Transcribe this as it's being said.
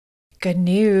Good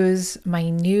news. My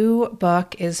new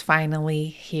book is finally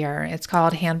here. It's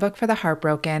called Handbook for the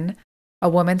Heartbroken, A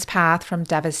Woman's Path from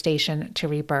Devastation to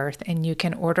Rebirth, and you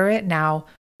can order it now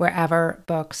wherever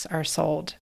books are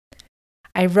sold.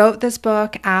 I wrote this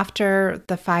book after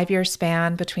the 5-year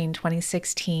span between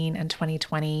 2016 and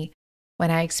 2020 when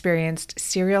I experienced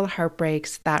serial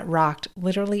heartbreaks that rocked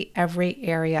literally every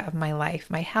area of my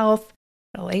life, my health,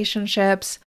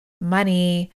 relationships,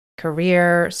 money,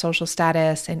 career, social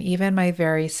status, and even my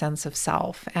very sense of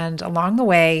self. And along the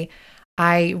way,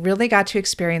 I really got to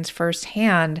experience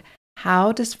firsthand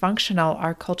how dysfunctional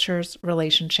our culture's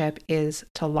relationship is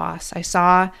to loss. I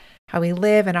saw how we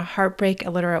live in a heartbreak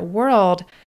illiterate world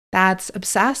that's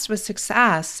obsessed with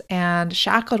success and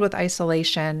shackled with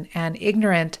isolation and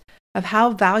ignorant of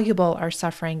how valuable our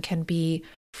suffering can be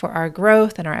for our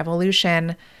growth and our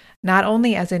evolution, not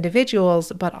only as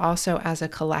individuals, but also as a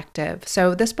collective.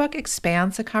 So this book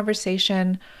expands the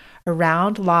conversation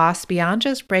around loss beyond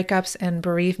just breakups and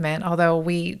bereavement, although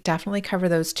we definitely cover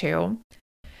those too,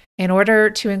 in order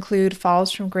to include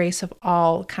falls from grace of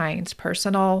all kinds,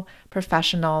 personal,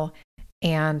 professional,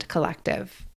 and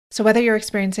collective. So whether you're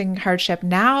experiencing hardship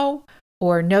now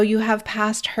or know you have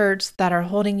past hurts that are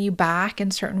holding you back in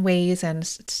certain ways and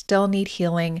still need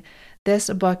healing,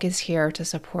 this book is here to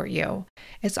support you.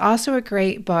 It's also a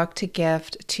great book to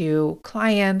gift to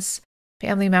clients,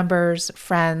 family members,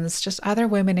 friends, just other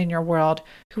women in your world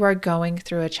who are going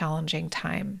through a challenging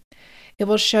time. It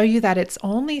will show you that it's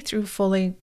only through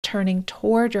fully turning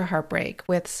toward your heartbreak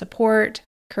with support,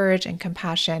 courage, and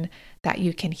compassion that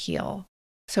you can heal.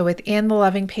 So within the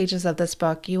loving pages of this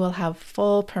book, you will have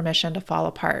full permission to fall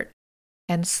apart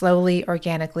and slowly,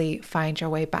 organically find your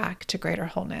way back to greater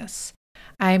wholeness.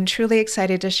 I'm truly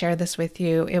excited to share this with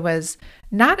you. It was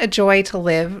not a joy to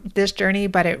live this journey,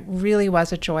 but it really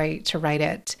was a joy to write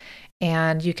it.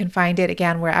 And you can find it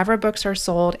again wherever books are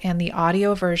sold, and the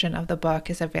audio version of the book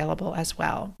is available as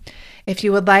well. If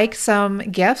you would like some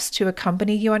gifts to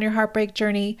accompany you on your heartbreak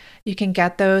journey, you can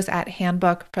get those at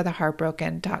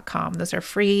handbookfortheheartbroken.com. Those are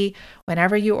free.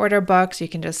 Whenever you order books, you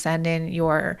can just send in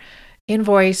your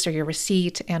invoice or your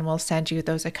receipt, and we'll send you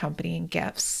those accompanying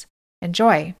gifts.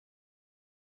 Enjoy.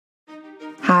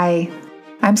 Hi,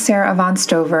 I'm Sarah Yvonne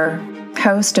Stover,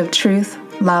 host of Truth,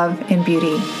 Love, and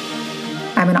Beauty.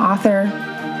 I'm an author,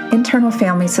 internal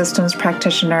family systems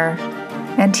practitioner,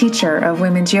 and teacher of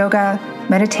women's yoga,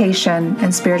 meditation,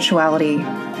 and spirituality,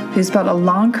 who's built a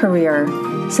long career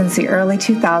since the early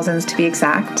 2000s to be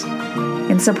exact,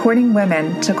 in supporting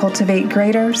women to cultivate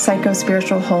greater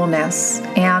psycho-spiritual wholeness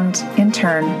and, in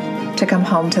turn, to come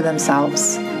home to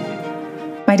themselves.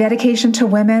 My dedication to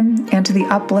women and to the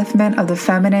upliftment of the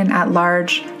feminine at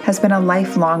large has been a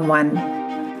lifelong one.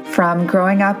 From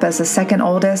growing up as the second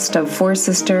oldest of 4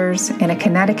 sisters in a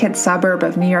Connecticut suburb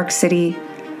of New York City,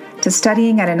 to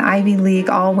studying at an Ivy League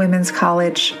all-women's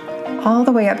college, all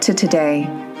the way up to today.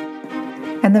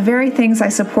 And the very things I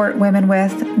support women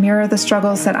with mirror the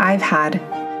struggles that I've had,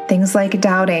 things like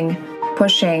doubting,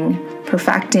 pushing,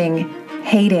 perfecting,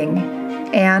 hating,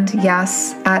 and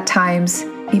yes, at times,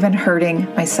 even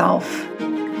hurting myself.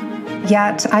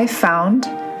 Yet I've found,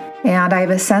 and I have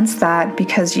a sense that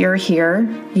because you're here,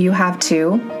 you have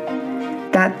too,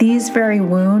 that these very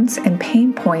wounds and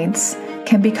pain points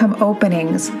can become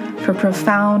openings for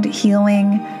profound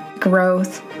healing,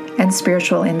 growth, and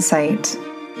spiritual insight.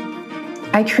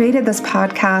 I created this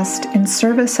podcast in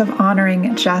service of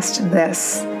honoring just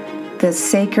this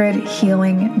sacred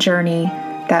healing journey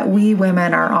that we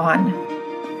women are on.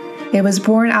 It was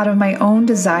born out of my own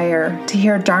desire to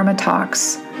hear Dharma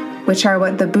talks, which are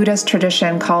what the Buddhist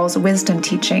tradition calls wisdom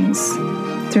teachings,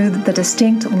 through the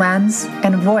distinct lens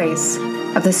and voice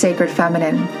of the sacred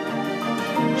feminine.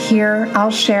 Here,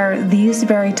 I'll share these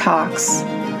very talks,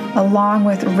 along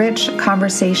with rich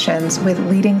conversations with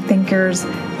leading thinkers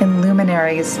and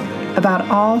luminaries about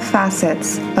all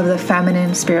facets of the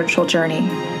feminine spiritual journey.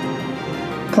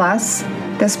 Plus,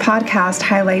 this podcast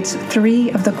highlights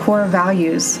 3 of the core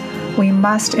values we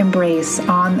must embrace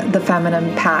on the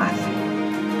feminine path: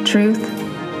 truth,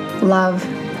 love,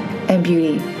 and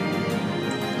beauty.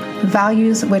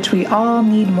 Values which we all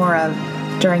need more of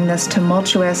during this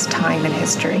tumultuous time in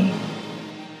history.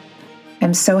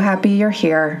 I'm so happy you're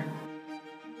here.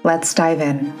 Let's dive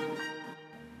in.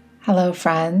 Hello,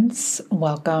 friends.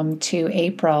 Welcome to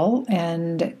April.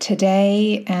 And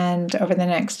today and over the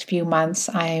next few months,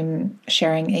 I'm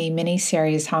sharing a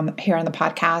mini-series here on the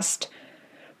podcast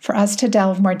for us to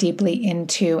delve more deeply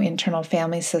into internal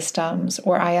family systems,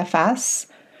 or IFS,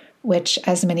 which,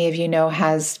 as many of you know,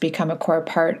 has become a core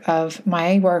part of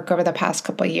my work over the past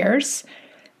couple of years.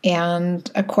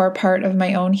 and a core part of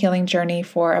my own healing journey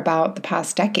for about the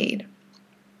past decade.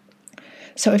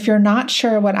 So if you're not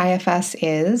sure what IFS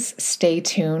is, stay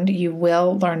tuned. You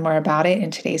will learn more about it in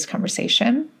today's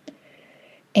conversation.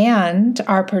 And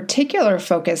our particular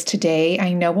focus today,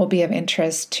 I know, will be of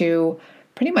interest to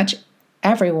pretty much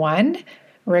everyone,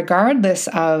 regardless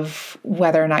of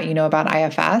whether or not you know about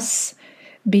IFS,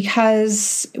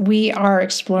 because we are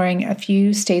exploring a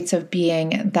few states of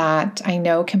being that I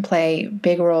know can play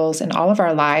big roles in all of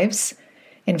our lives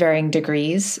in varying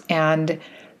degrees. And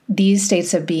these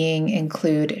states of being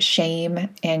include shame,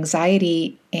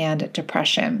 anxiety, and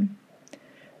depression.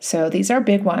 So these are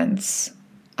big ones.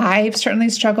 I've certainly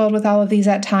struggled with all of these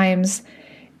at times,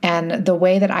 and the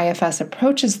way that IFS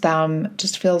approaches them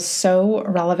just feels so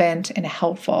relevant and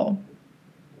helpful.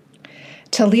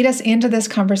 To lead us into this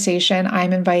conversation,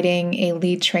 I'm inviting a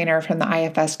lead trainer from the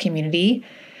IFS community,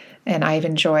 and I've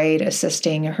enjoyed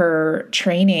assisting her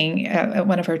training at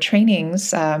one of her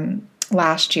trainings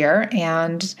last year,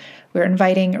 and we're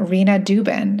inviting Rina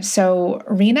Dubin. So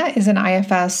Rina is an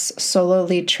IFS solo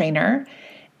lead trainer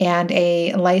and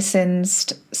a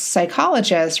licensed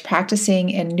psychologist practicing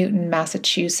in Newton,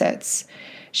 Massachusetts.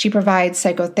 She provides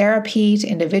psychotherapy to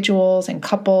individuals and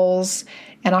couples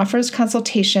and offers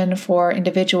consultation for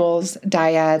individuals,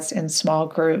 dyads, and small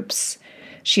groups.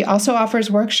 She also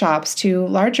offers workshops to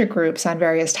larger groups on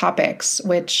various topics,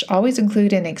 which always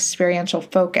include an experiential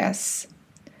focus.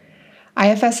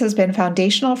 IFS has been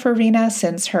foundational for Rina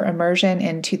since her immersion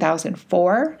in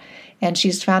 2004, and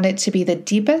she's found it to be the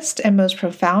deepest and most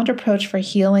profound approach for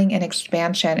healing and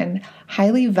expansion, and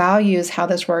highly values how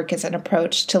this work is an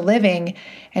approach to living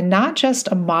and not just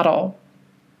a model.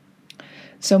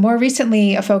 So more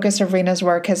recently, a focus of Rina's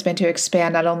work has been to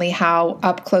expand not only how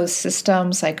up-close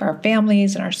systems like our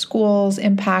families and our schools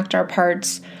impact our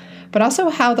parts, but also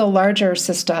how the larger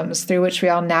systems through which we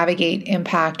all navigate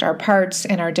impact our parts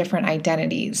and our different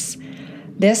identities.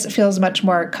 This feels much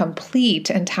more complete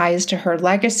and ties to her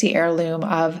legacy heirloom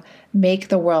of make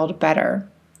the world better.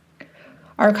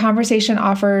 Our conversation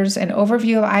offers an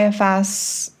overview of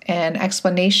IFS, an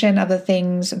explanation of the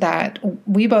things that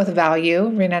we both value,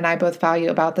 Rina and I both value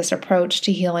about this approach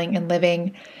to healing and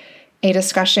living, a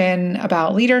discussion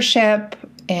about leadership,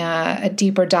 a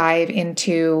deeper dive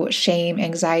into shame,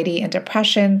 anxiety, and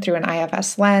depression through an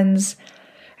IFS lens,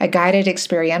 a guided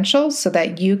experiential so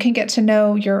that you can get to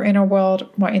know your inner world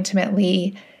more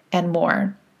intimately, and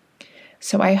more.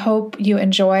 So I hope you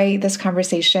enjoy this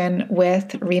conversation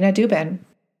with Rina Dubin.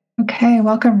 Okay,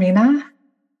 welcome, Rina.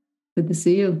 Good to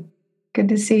see you. Good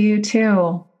to see you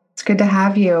too. It's good to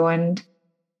have you. And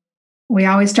we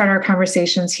always start our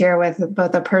conversations here with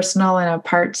both a personal and a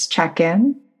parts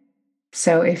check-in.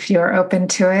 So if you're open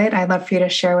to it, I'd love for you to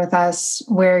share with us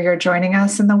where you're joining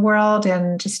us in the world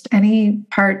and just any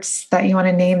parts that you want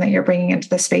to name that you're bringing into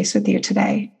the space with you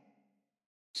today.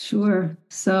 Sure.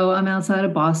 So I'm outside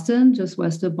of Boston, just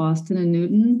west of Boston in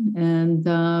Newton. And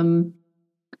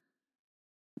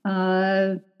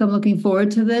I'm looking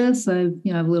forward to this. I'm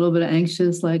a little bit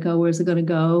anxious, like, oh, where's it going to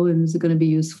go? And is it going to be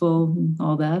useful and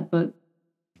all that? But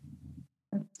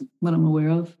that's what I'm aware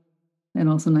of. And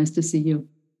also nice to see you.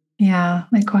 Yeah,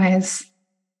 likewise.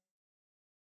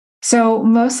 So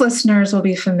most listeners will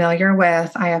be familiar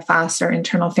with IFS or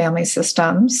internal family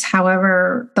systems.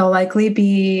 However, there'll likely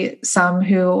be some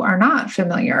who are not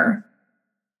familiar.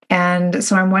 And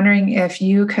so I'm wondering if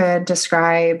you could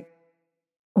describe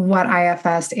what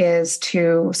IFS is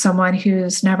to someone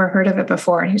who's never heard of it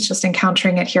before and who's just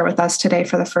encountering it here with us today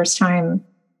for the first time.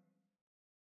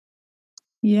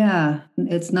 Yeah,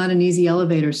 it's not an easy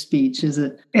elevator speech, is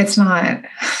it? It's not.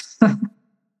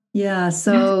 Yeah,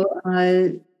 so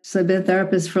I've been a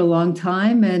therapist for a long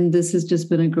time, and this has just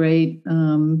been a great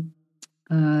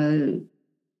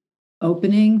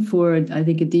opening for, I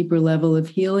think, a deeper level of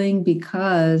healing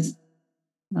because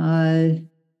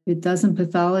it doesn't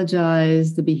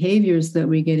pathologize the behaviors that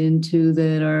we get into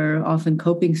that are often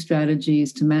coping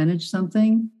strategies to manage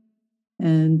something.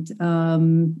 And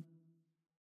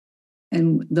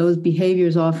those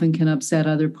behaviors often can upset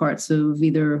other parts of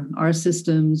either our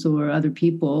systems or other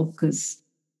people because,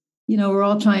 we're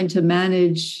all trying to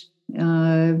manage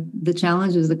the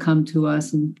challenges that come to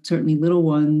us, and certainly little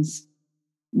ones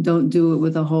don't do it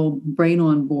with a whole brain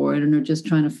on board and are just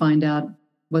trying to find out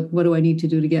what do I need to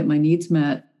do to get my needs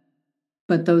met.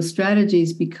 But those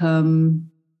strategies become,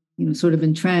 sort of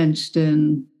entrenched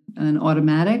and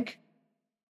automatic.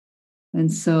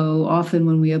 And so often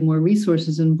when we have more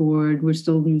resources on board, we're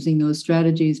still using those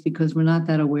strategies because we're not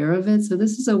that aware of it. So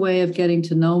this is a way of getting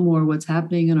to know more what's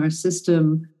happening in our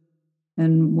system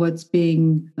and what's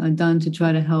being done to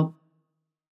try to help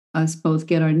us both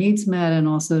get our needs met and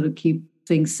also to keep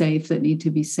things safe that need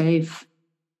to be safe.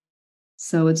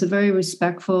 So it's a very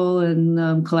respectful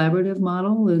and collaborative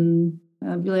model, and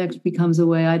really actually becomes a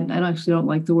way. I actually don't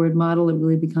like the word model. It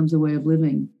really becomes a way of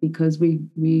living, because we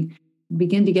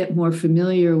begin to get more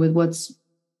familiar with what's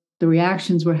the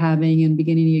reactions we're having and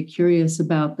beginning to get curious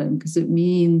about them, because it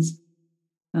means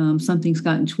something's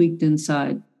gotten tweaked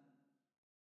inside.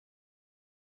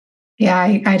 Yeah,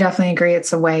 I definitely agree.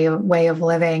 It's a way of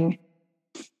living.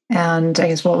 And I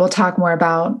guess we'll talk more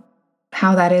about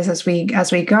how that is as we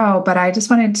go. But I just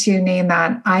wanted to name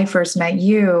that I first met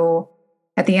you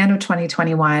at the end of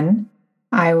 2021.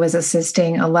 I was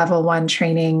assisting a level 1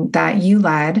 training that you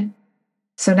led.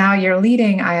 So now you're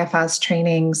leading IFS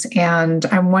trainings, and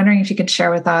I'm wondering if you could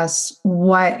share with us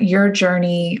what your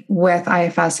journey with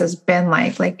IFS has been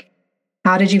like. Like,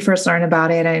 how did you first learn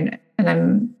about it? And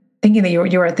I'm thinking that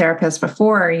you were a therapist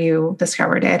before you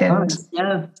discovered it, and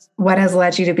Yeah. what has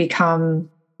led you to become,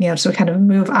 to kind of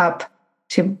move up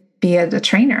to be a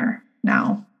trainer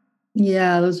now?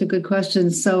 Yeah, those are good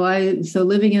questions. So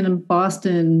living in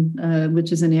Boston,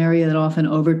 which is an area that often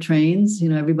overtrains,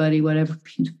 everybody, whatever,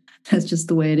 that's just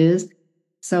the way it is.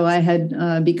 So I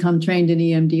had become trained in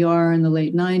EMDR in the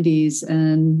late 90s,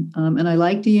 and I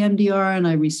liked EMDR and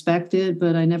I respect it,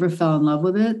 but I never fell in love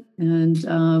with it.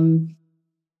 And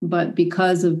but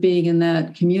because of being in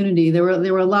that community, there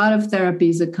were a lot of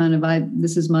therapies that kind of,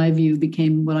 this is my view,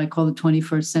 became what I call the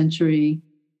 21st century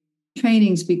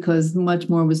trainings, because much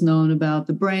more was known about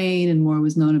the brain and more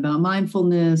was known about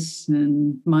mindfulness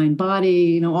and mind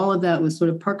body. All of that was sort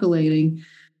of percolating.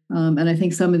 And I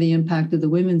think some of the impact of the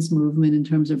women's movement in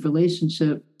terms of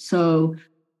relationship. So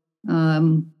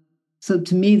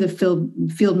to me, the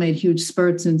field made huge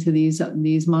spurts into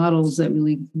these models that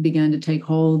really began to take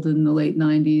hold in the late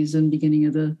 90s and beginning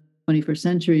of the 21st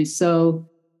century. So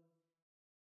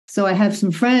I have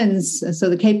some friends. So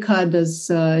the Cape Cod does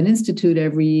an institute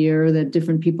every year that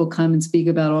different people come and speak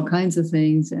about all kinds of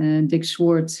things. And Dick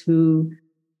Schwartz, who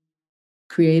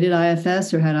created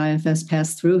IFS or had IFS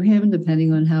pass through him,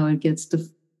 depending on how it gets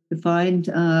defined,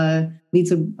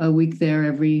 leads a week there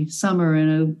every summer.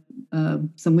 And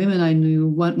some women I knew,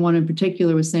 one in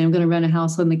particular, was saying, I'm going to rent a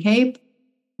house on the Cape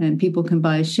and people can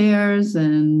buy shares.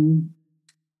 And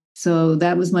so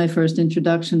that was my first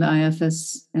introduction to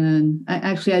IFS. And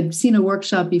I'd seen a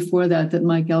workshop before that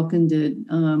Mike Elkin did.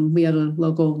 We had a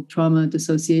local trauma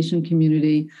dissociation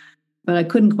community, but I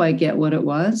couldn't quite get what it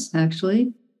was,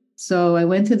 actually. So I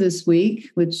went to this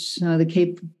week, which the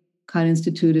Cape Cod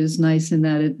Institute is nice in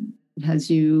that it has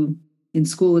you in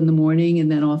school in the morning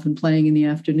and then often playing in the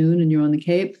afternoon, and you're on the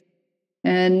Cape.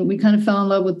 And we kind of fell in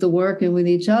love with the work and with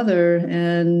each other.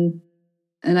 And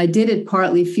I did it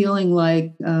partly feeling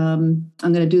like I'm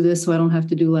going to do this so I don't have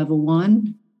to do level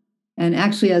 1. And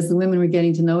actually, as the women were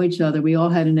getting to know each other, we all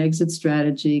had an exit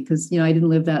strategy, because, I didn't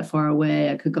live that far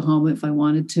away. I could go home if I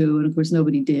wanted to. And of course,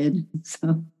 nobody did.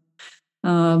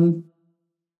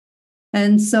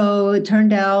 And so it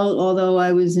turned out, although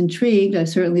I was intrigued, I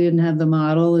certainly didn't have the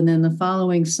model. And then the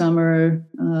following summer,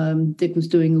 Dick was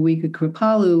doing a week at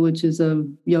Kripalu, which is a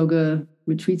yoga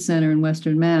retreat center in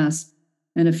Western Mass.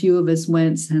 And a few of us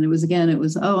went, and it was,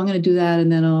 oh, I'm going to do that,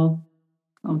 and then I'll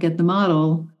get the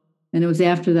model. And it was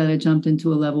after that I jumped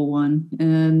into a level 1.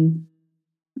 And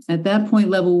at that point,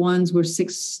 level 1s were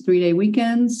 6 3-day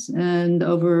weekends, and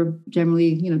over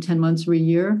generally, 10 months or a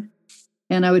year.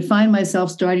 And I would find myself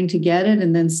starting to get it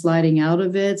and then sliding out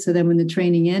of it. So then when the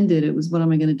training ended, it was, what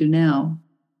am I going to do now?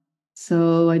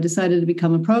 So I decided to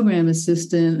become a program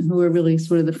assistant, who are really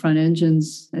sort of the front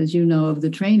engines, as you know, of the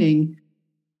training.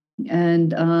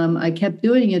 And I kept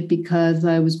doing it because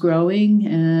I was growing,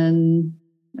 and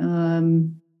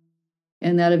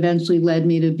that eventually led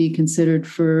me to be considered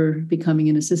for becoming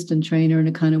an assistant trainer, and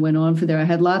it kind of went on for there. I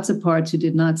had lots of parts who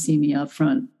did not see me out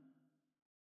front.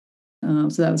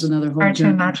 So that was another whole Hard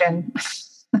journey. to imagine.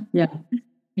 Yeah.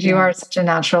 You are such a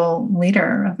natural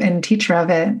leader and teacher of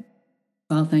it.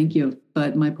 Well, thank you.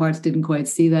 But my parts didn't quite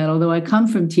see that, although I come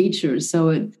from teachers. So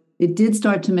it did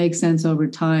start to make sense over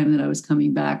time that I was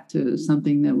coming back to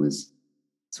something that was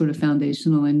sort of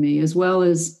foundational in me, as well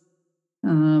as,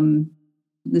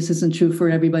 this isn't true for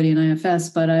everybody in IFS,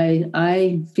 but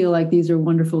I feel like these are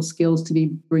wonderful skills to be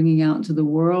bringing out into the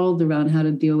world around how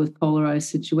to deal with polarized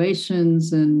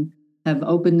situations and have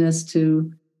openness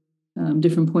to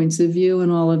different points of view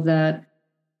and all of that.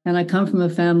 And I come from a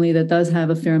family that does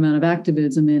have a fair amount of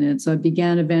activism in it. So I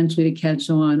began eventually to catch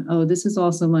on, oh, this is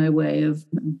also my way of,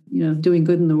 doing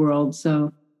good in the world.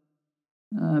 So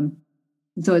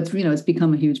it's, it's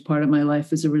become a huge part of my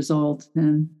life as a result.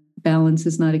 And balance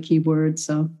is not a key word.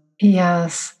 So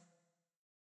yes.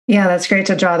 Yeah, that's great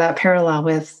to draw that parallel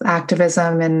with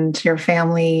activism and your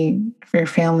family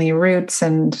roots,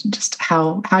 and just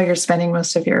how you're spending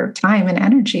most of your time and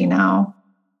energy now.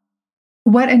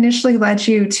 What initially led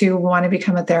you to want to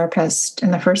become a therapist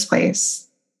in the first place?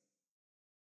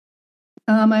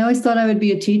 I always thought I would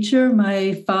be a teacher.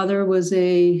 My father was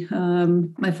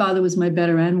my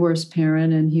better and worst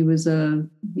parent, and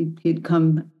he'd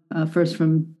come first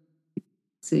from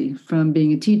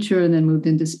being a teacher, and then moved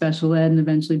into special ed, and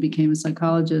eventually became a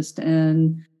psychologist.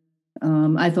 And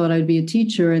I thought I'd be a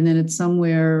teacher, and then it's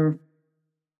somewhere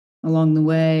along the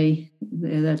way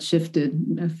that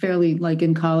shifted, fairly like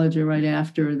in college or right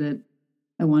after that.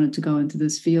 I wanted to go into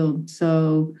this field.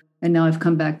 So, and now I've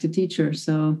come back to teacher.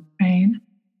 So, Right.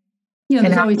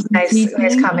 there's always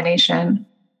nice combination.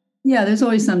 Yeah, there's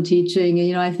always some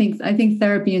teaching. I think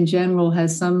therapy in general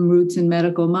has some roots in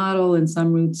medical model and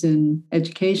some roots in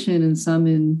education and some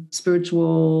in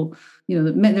spiritual. There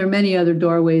are many other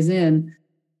doorways in,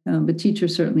 but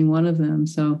teacher's certainly one of them.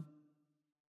 So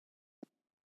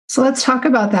let's talk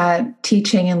about that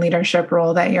teaching and leadership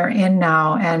role that you're in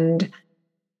now. And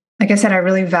like I said, I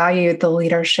really valued the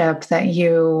leadership that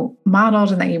you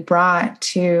modeled and that you brought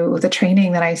to the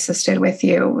training that I assisted with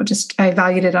you. I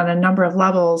valued it on a number of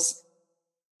levels.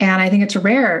 And I think it's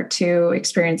rare to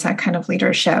experience that kind of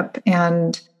leadership.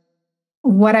 And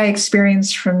what I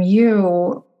experienced from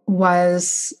you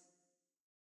was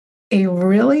a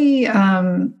really,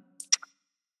 I'm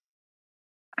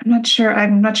not sure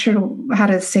how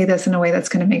to say this in a way that's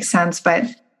going to make sense, but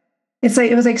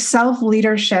it was like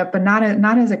self-leadership, but not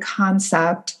as a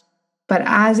concept, but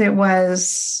as it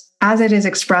is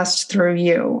expressed through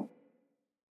you.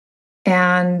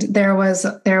 And there was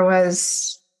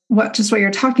what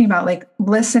you're talking about, like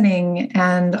listening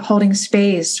and holding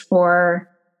space for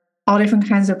all different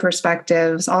kinds of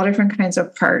perspectives, all different kinds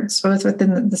of parts, both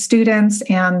within the students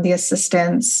and the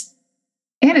assistants.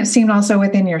 And it seemed also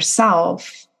within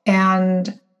yourself.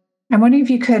 And I'm wondering if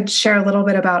you could share a little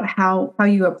bit about how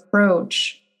you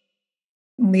approach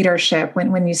leadership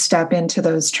when you step into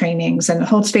those trainings and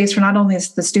hold space for not only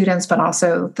the students, but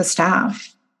also the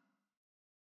staff.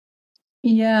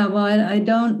 Yeah, well, I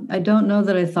don't know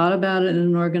that I thought about it in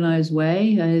an organized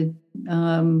way.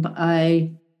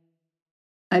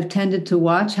 I've tended to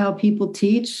watch how people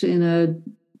teach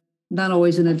not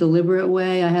always in a deliberate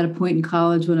way. I had a point in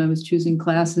college when I was choosing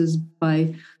classes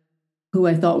by who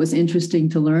I thought was interesting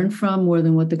to learn from more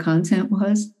than what the content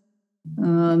was.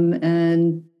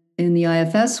 And in the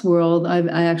IFS world, I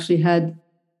haven't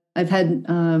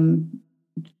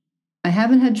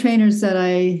had trainers that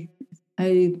I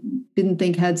didn't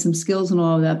think had some skills and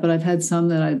all of that, but I've had some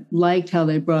that I liked how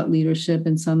they brought leadership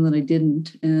and some that I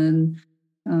didn't. And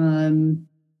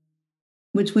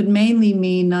which would mainly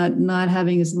mean not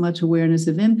having as much awareness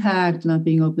of impact, not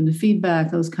being open to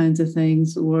feedback, those kinds of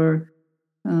things. Or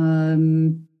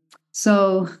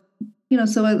so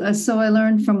I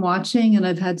learned from watching, and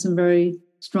I've had some very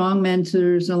strong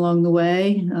mentors along the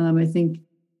way. I think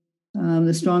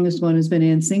the strongest one has been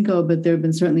Ann Cinco, but there have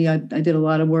been certainly, I did a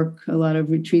lot of work, a lot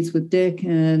of retreats with Dick,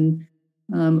 and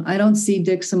I don't see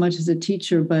Dick so much as a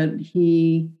teacher, but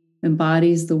he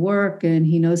embodies the work and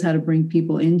he knows how to bring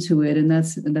people into it. And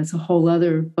that's a whole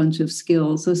other bunch of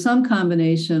skills. So some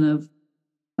combination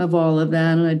of all of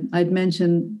that. And I'd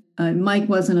mentioned Mike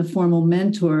wasn't a formal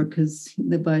mentor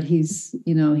but he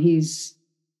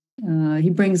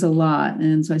brings a lot.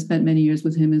 And so I spent many years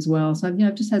with him as well. So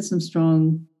I've just had some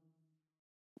strong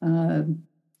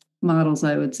models,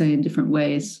 I would say, in different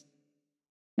ways.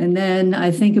 And then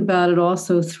I think about it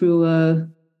also through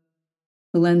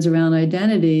the lens around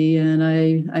identity. And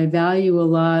I value a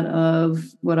lot of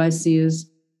what I see as,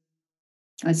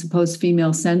 I suppose,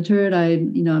 female centered.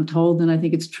 I'm told, and I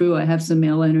think it's true, I have some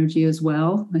male energy as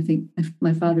well. I think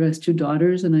my father has 2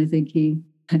 daughters, and I think he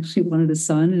actually wanted a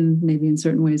son, and maybe in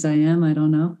certain ways I am, I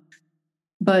don't know.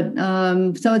 But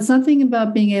so it's something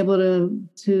about being able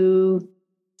to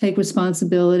take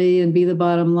responsibility and be the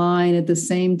bottom line at the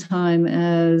same time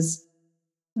as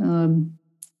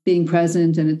being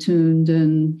present and attuned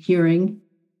and hearing.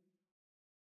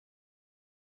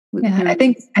 Yeah, I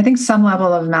think some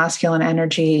level of masculine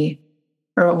energy,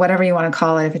 or whatever you want to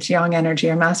call it, if it's yang energy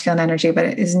or masculine energy, but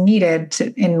it is needed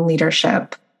in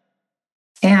leadership,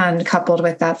 and coupled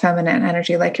with that feminine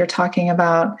energy, like you're talking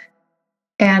about.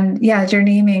 And yeah, as you're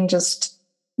naming, just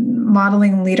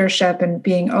modeling leadership and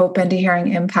being open to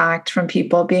hearing impact from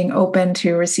people, being open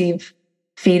to receive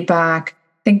feedback.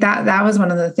 I think that was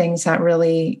one of the things that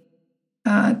really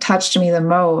touched me the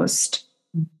most.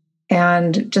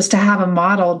 And just to have a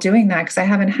model doing that, because I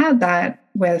haven't had that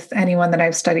with anyone that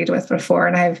I've studied with before.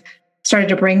 And I've started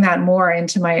to bring that more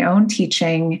into my own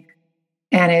teaching.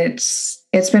 And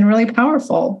it's been really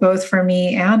powerful, both for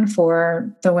me and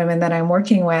for the women that I'm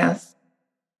working with.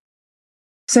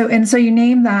 So you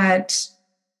name that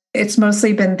it's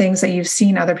mostly been things that you've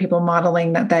seen other people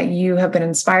modeling that you have been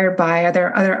inspired by. Are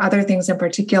there other things in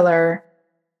particular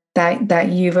that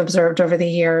you've observed over the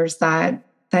years that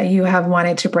you have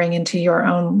wanted to bring into your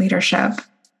own leadership?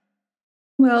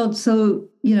 Well, so,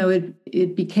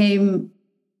 it became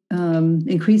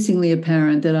increasingly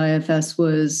apparent that IFS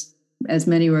was, as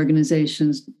many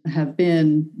organizations have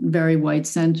been, very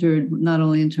white-centered, not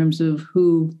only in terms of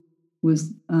who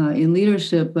was in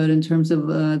leadership, but in terms of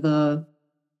the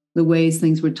ways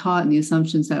things were taught and the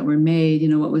assumptions that were made,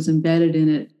 what was embedded in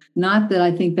it. Not that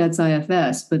I think that's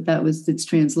IFS, but that was its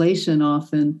translation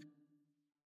often.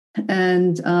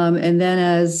 And then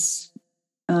as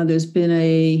there's been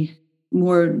a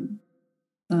more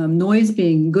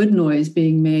good noise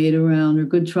being made around, or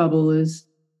good trouble, as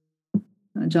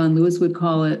John Lewis would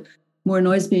call it, more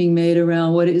noise being made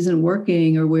around what isn't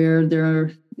working or where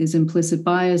there is implicit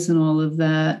bias and all of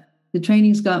that, the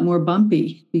trainings got more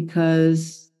bumpy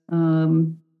because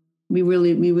we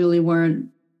really weren't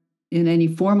in any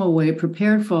formal way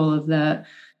prepared for all of that.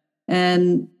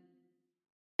 And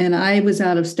I was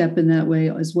out of step in that way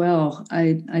as well.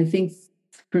 I think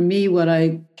for me, what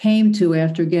I came to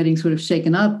after getting sort of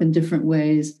shaken up in different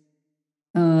ways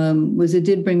was it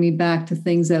did bring me back to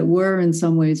things that were in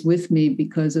some ways with me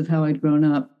because of how I'd grown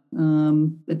up.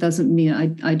 It doesn't mean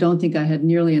I don't think I had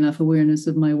nearly enough awareness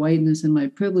of my whiteness and my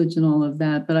privilege and all of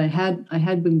that, but I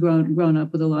had been grown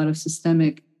up with a lot of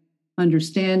systemic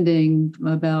understanding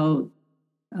about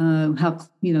how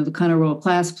the kind of role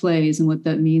class plays, and what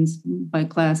that means by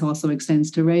class also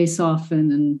extends to race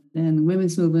often, and the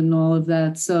women's movement and all of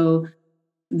that. So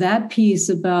that piece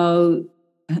about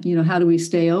how do we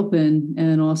stay open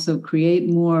and also create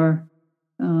more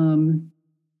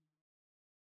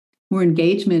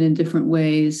engagement in different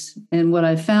ways. And what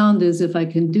I found is if I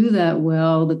can do that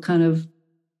well, the kind of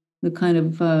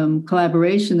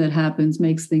collaboration that happens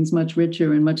makes things much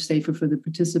richer and much safer for the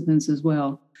participants as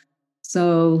well.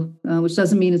 So, which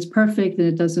doesn't mean it's perfect, and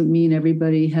it doesn't mean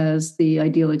everybody has the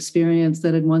ideal experience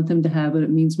that I'd want them to have, but it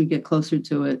means we get closer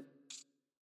to it.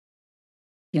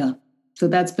 Yeah. So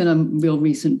that's been a real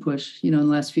recent push, in the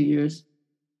last few years.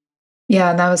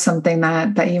 Yeah, and that was something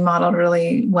that you modeled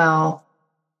really well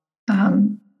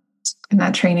in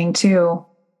that training too.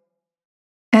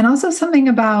 And also something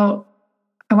about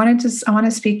I want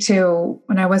to speak to,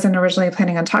 when I wasn't originally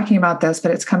planning on talking about this,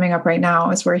 but it's coming up right now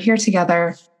as we're here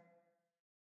together.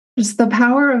 Just the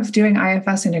power of doing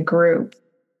IFS in a group.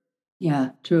 Yeah,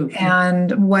 true.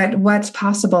 And what's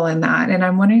possible in that. And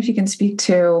I'm wondering if you can speak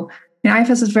to,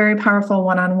 IFS is very powerful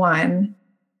one-on-one.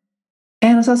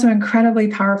 And it's also incredibly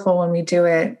powerful when we do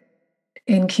it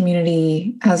in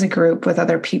community as a group with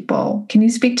other people. Can you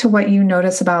speak to what you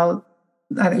notice about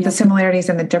the similarities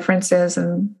and the differences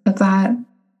and of that?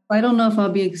 I don't know if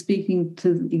I'll be speaking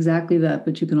to exactly that,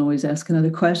 but you can always ask another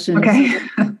question. Okay.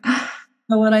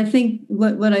 So what I think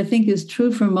is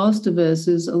true for most of us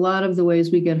is a lot of the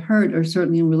ways we get hurt are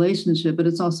certainly in relationship, but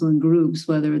it's also in groups,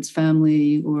 whether it's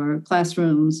family or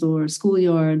classrooms or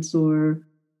schoolyards or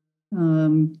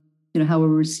how we're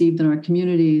received in our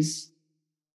communities,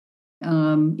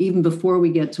 even before we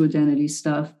get to identity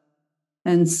stuff.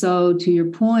 And so, to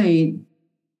your point,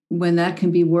 when that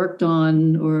can be worked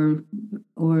on, or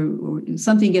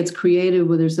something gets created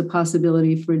where there's a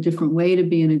possibility for a different way to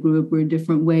be in a group, or a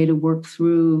different way to work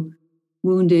through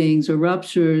woundings or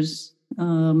ruptures,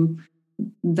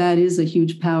 that is a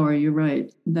huge power. You're right.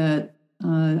 That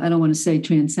I don't want to say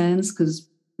transcends, because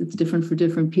it's different for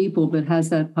different people, but has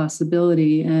that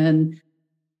possibility. And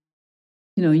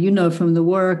from the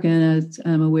work, and as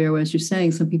I'm aware, as you're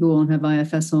saying, some people won't have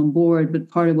IFS on board, but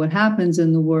part of what happens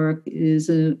in the work is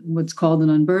what's called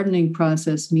an unburdening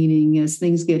process, meaning as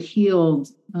things get healed,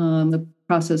 the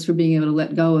process for being able to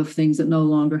let go of things that no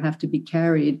longer have to be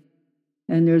carried.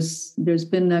 And there's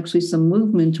been actually some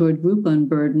movement toward group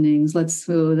unburdenings.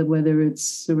 Whether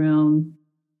it's around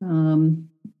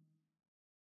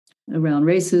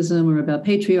racism, or about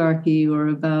patriarchy, or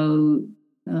about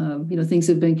things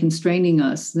have been constraining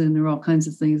us, then there are all kinds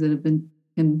of things that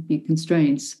can be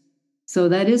constraints. So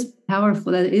that is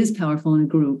powerful. That is powerful in a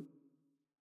group.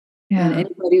 Yeah. And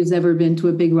anybody who's ever been to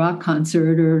a big rock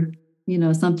concert or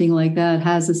something like that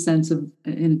has a sense of,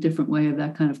 in a different way, of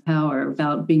that kind of power,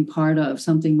 about being part of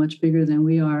something much bigger than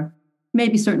we are.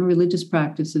 Maybe certain religious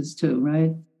practices too,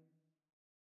 right?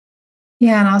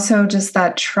 Yeah, and also just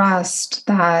that trust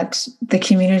that the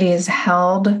community is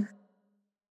held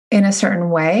in a certain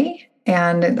way,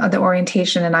 And the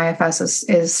orientation in IFS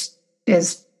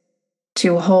is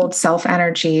to hold self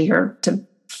energy, or to,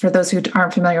 for those who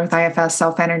aren't familiar with IFS,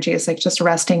 self energy is like just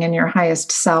resting in your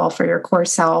highest self, or your core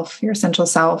self, your essential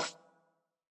self,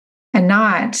 and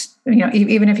not,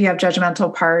 even if you have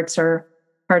judgmental parts or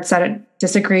parts that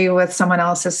disagree with someone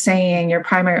else's saying, your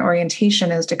primary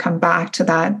orientation is to come back to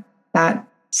that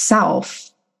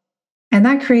self. And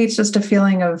that creates just a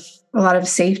feeling of a lot of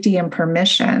safety and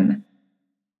permission,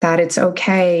 that it's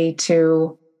okay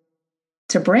to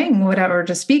bring whatever,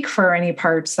 to speak for any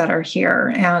parts that are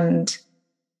here. And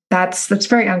that's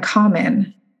very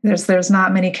uncommon. There's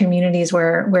not many communities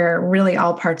where really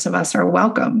all parts of us are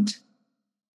welcomed.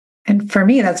 And for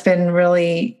me, that's been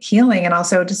really healing. And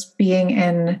also just being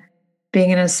an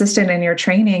assistant in your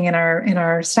training, in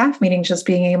our staff meetings, just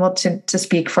being able to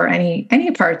speak for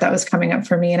any part that was coming up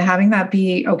for me, and having that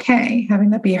be okay, having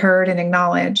that be heard and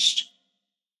acknowledged.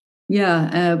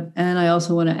 Yeah, and I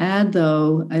also want to add,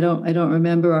 though, I don't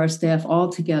remember our staff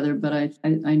altogether, but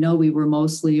I know we were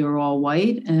mostly or all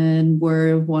white, and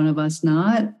were one of us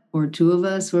not, or two of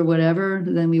us, or whatever,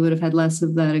 then we would have had less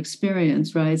of that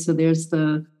experience, right? So there's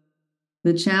the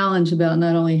challenge about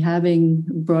not only having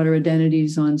broader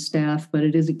identities on staff, but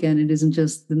it isn't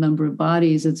just the number of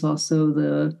bodies; it's also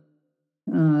the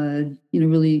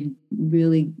really,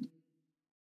 really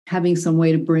having some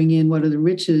way to bring in what are the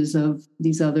riches of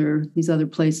these other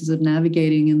places of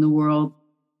navigating in the world.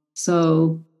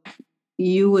 So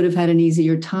you would have had an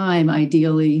easier time,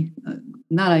 ideally,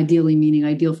 not ideally meaning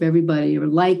ideal for everybody, or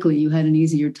likely you had an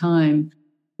easier time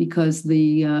because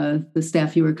the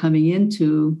staff you were coming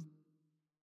into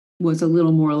was a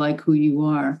little more like who you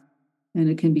are. And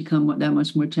it can become that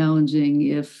much more challenging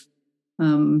if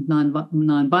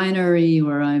non-binary,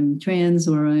 or I'm trans,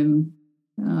 or I'm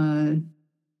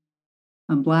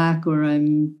Black, or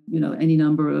I'm, any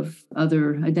number of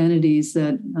other identities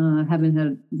that haven't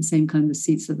had the same kind of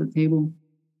seats at the table.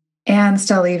 And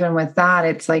still, even with that,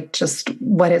 it's like just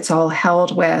what it's all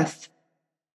held with,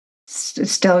 it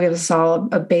still gives us all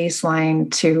a baseline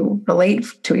to relate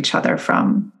to each other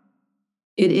from.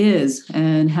 It is,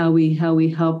 and how we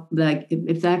help that,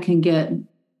 if that can get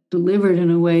delivered in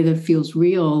a way that feels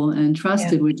real and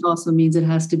trusted, which also means it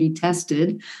has to be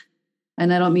tested.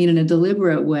 And I don't mean in a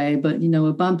deliberate way, but,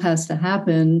 a bump has to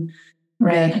happen.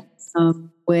 Right.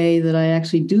 Some way that I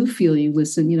actually do feel you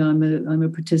listen. I'm a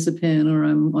participant, or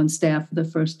I'm on staff for the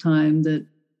first time, that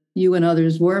you and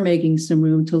others were making some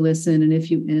room to listen.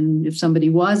 And if somebody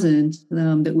wasn't,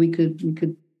 that we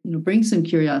could bring some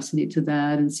curiosity to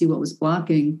that and see what was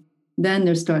blocking. Then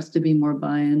there starts to be more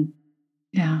buy-in.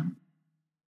 Yeah.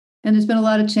 And there's been a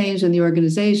lot of change in the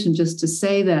organization, just to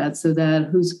say that, so that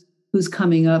who's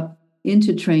coming up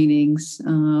into trainings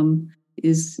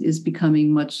is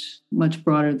becoming much, much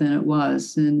broader than it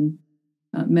was. And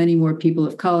many more people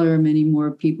of color, many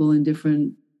more people in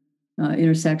different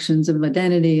intersections of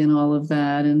identity and all of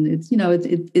that. And it's,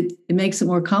 it makes it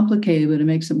more complicated, but it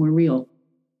makes it more real.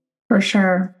 For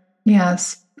sure.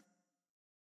 Yes.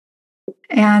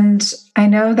 And I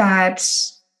know that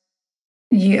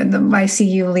I see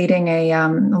you leading a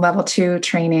level 2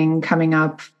 training coming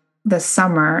up this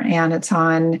summer, and it's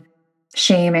on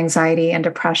shame, anxiety, and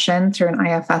depression through an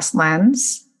IFS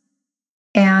lens.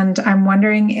 And I'm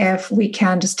wondering if we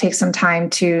can just take some time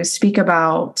to speak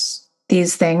about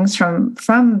these things from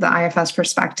the IFS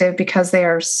perspective, because they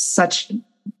are such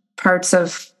parts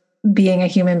of being a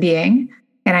human being.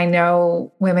 And I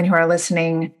know women who are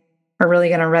listening are really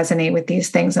going to resonate with these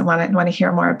things and want to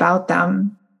hear more about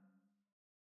them.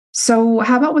 So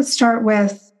how about we start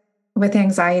with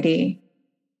anxiety?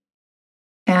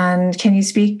 And can you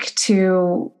speak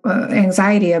to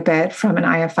anxiety a bit from an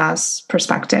IFS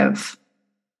perspective?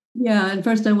 Yeah, and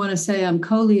first I want to say I'm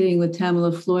co-leading with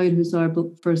Tamala Floyd, who's our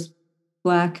first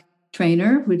Black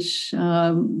trainer, which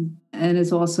and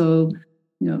is also,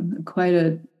 quite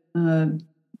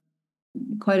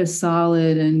a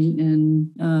solid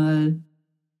and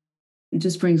it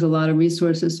just brings a lot of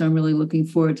resources. So I'm really looking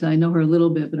forward to. I know her a little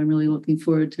bit, but I'm really looking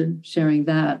forward to sharing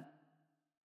that.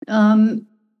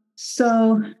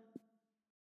 So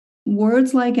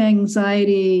words like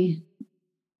anxiety,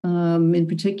 in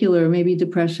particular, maybe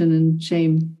depression and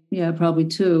shame, probably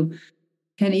too,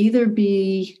 can either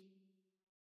be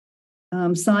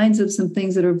signs of some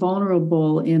things that are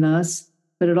vulnerable in us,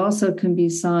 but it also can be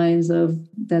signs of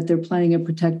that they're playing a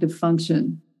protective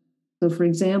function. So, for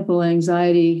example,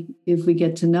 anxiety, if we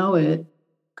get to know it,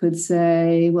 could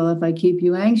say, well, if I keep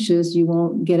you anxious, you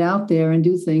won't get out there and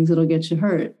do things that'll get you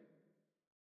hurt.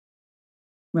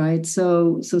 Right?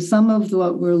 So some of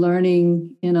what we're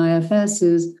learning in IFS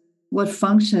is, what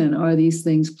function are these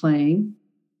things playing?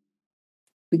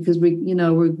 because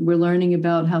we're learning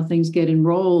about how things get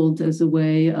enrolled as a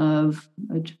way of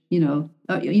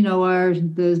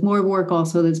there's more work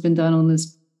also that's been done on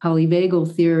this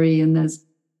polyvagal theory and this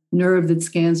nerve that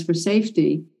scans for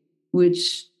safety,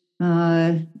 which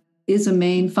is a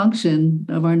main function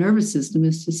of our nervous system,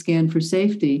 is to scan for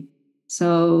safety.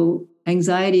 So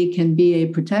anxiety can be a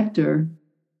protector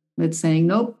that's saying,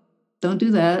 nope, don't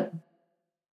do that.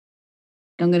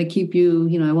 I'm going to keep you,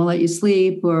 I won't let you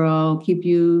sleep, or I'll keep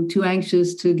you too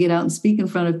anxious to get out and speak in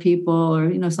front of people,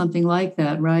 or, something like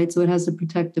that, right? So it has a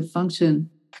protective function.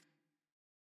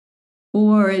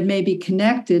 Or it may be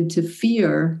connected to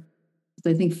fear.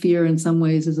 I think fear in some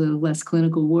ways is a less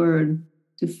clinical word,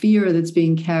 to fear that's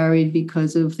being carried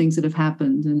because of things that have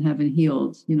happened and haven't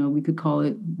healed. We could call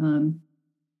it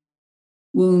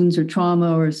wounds or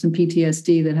trauma or some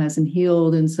PTSD that hasn't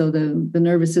healed. And so the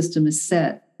nervous system is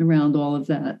set around all of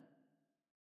that.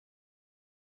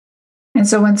 And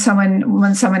so when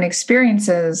someone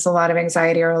experiences a lot of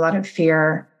anxiety or a lot of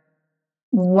fear,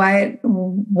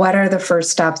 what are the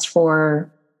first steps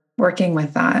for working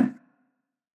with that?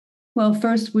 Well,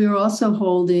 first, we are also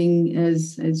holding,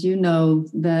 as you know,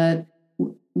 that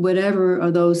whatever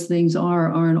those things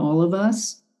aren't all of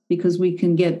us, because we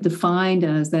can get defined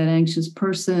as that anxious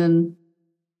person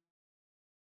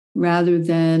rather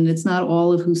than it's not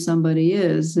all of who somebody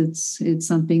is. It's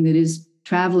something that is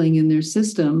traveling in their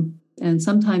system. And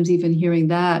sometimes even hearing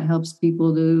that helps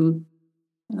people to,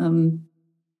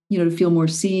 to feel more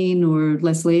seen or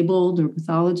less labeled or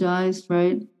pathologized,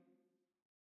 right?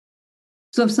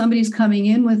 So if somebody's coming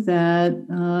in with that,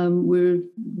 we're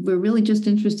really just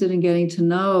interested in getting to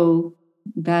know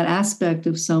that aspect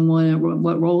of someone and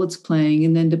what role it's playing.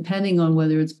 And then depending on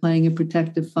whether it's playing a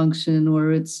protective function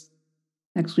or it's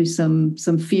actually some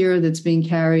fear that's being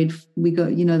carried, we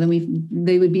go,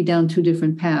 they would be down two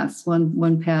different paths.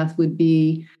 One path would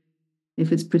be,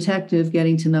 if it's protective,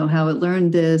 getting to know how it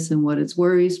learned this and what its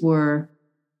worries were.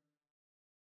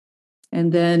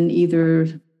 And then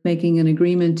either making an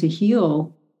agreement to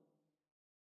heal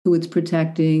who it's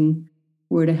protecting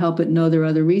or to help it know there are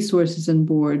other resources on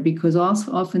board, because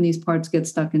often these parts get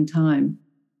stuck in time.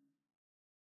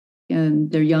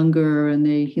 And they're younger and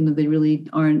they really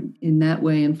aren't in that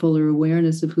way in fuller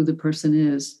awareness of who the person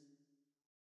is.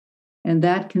 And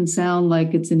that can sound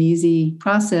like it's an easy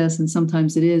process, and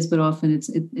sometimes it is, but often it's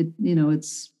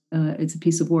a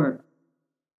piece of work.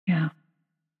 Yeah.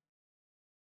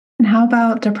 And how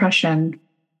about depression?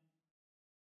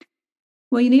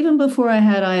 Well, even before I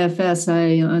had IFS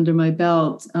under my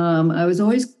belt, I'm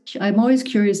always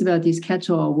curious about these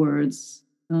catch-all words.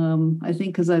 I think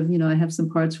because I have some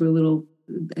parts where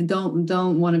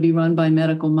don't want to be run by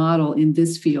medical model in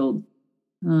this field,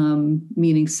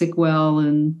 meaning sick well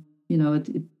and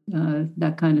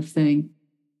that kind of thing.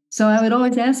 So I would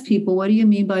always ask people, what do you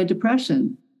mean by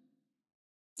depression?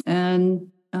 And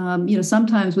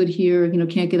sometimes would hear,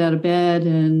 can't get out of bed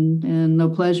and no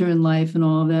pleasure in life and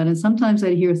all of that. And sometimes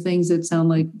I'd hear things that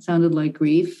sounded like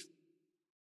grief.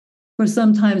 Or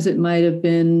sometimes it might have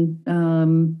been,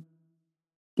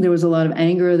 there was a lot of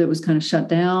anger that was kind of shut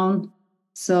down.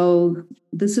 So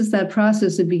this is that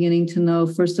process of beginning to know,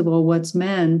 first of all, what's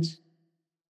meant.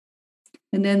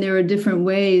 And then there are different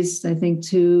ways, I think,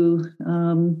 to,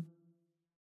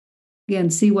 again,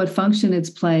 see what function it's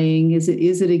playing. Is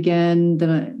it again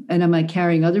and am I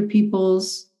carrying other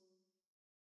people's?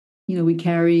 We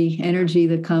carry energy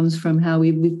that comes from how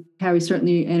we carry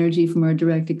certainly energy from our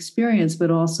direct experience, but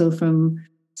also from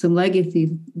some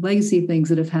legacy things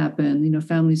that have happened.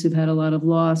 Families who've had a lot of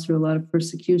loss or a lot of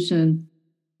persecution,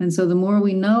 and so the more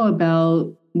we know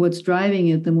about what's driving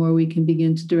it, the more we can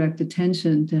begin to direct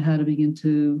attention to how to begin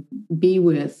to be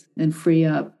with and free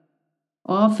up.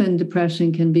 Often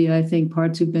depression can be, I think,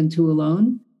 parts who've been too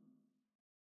alone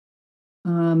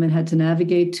and had to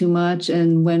navigate too much.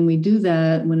 And when we do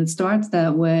that, when it starts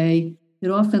that way,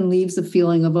 it often leaves a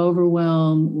feeling of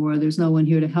overwhelm, or there's no one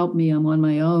here to help me, I'm on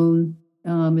my own.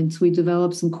 And so we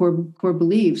develop some core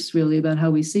beliefs really about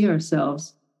how we see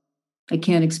ourselves. I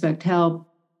can't expect help.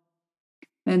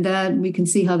 And that we can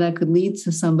see how that could lead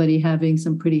to somebody having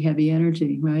some pretty heavy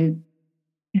energy, right?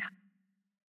 Yeah.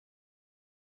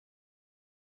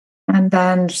 And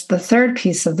then the third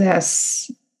piece of this,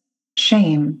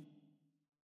 shame.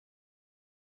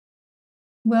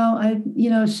 Well,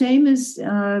 shame is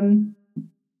a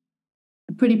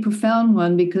pretty profound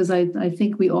one, because I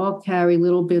think we all carry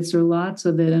little bits or lots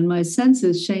of it. And my sense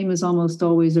is shame is almost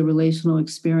always a relational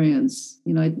experience.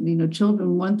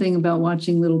 Children, one thing about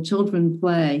watching little children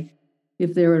play,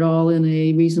 if they're at all in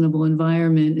a reasonable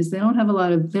environment, is they don't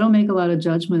make a lot of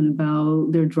judgment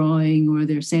about their drawing or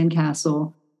their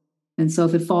sandcastle. And so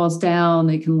if it falls down,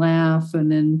 they can laugh.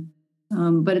 And then,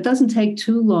 but it doesn't take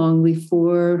too long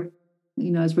before,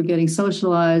 as we're getting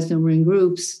socialized and we're in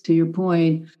groups, to your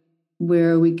point,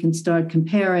 where we can start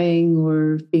comparing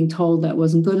or being told that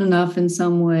wasn't good enough in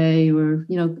some way, or,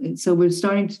 so we're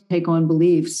starting to take on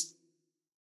beliefs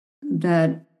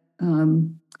that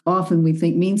often we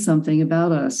think mean something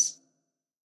about us.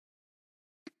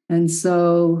 And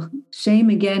so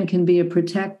shame, again, can be a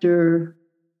protector,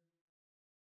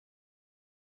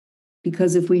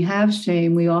 because if we have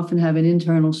shame, we often have an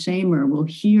internal shamer. We'll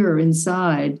hear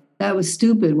inside, that was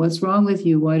stupid. What's wrong with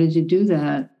you? Why did you do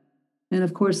that? And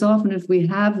of course, often if we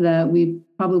have that, we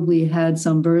probably had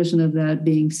some version of that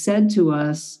being said to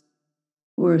us,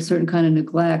 or a certain kind of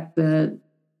neglect that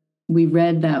we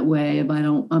read that way of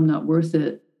I'm not worth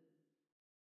it.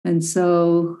 And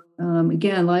so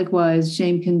again, likewise,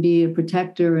 shame can be a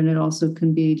protector, and it also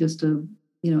can be just a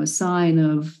sign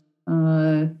of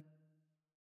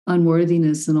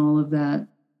unworthiness and all of that.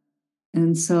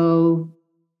 And so,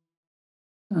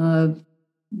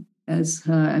 as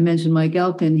I mentioned, Mike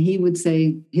Elkin, he would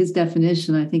say his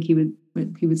definition. I think he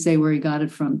would say where he got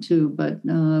it from too. But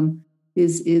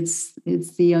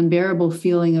it's the unbearable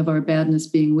feeling of our badness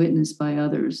being witnessed by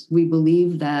others. We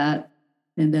believe that,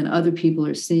 and then other people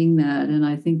are seeing that. And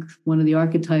I think one of the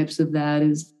archetypes of that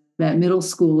is that middle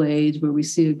school age where we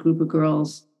see a group of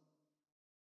girls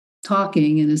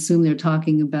talking and assume they're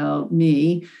talking about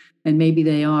me, and maybe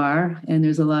they are. And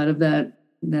there's a lot of that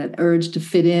urge to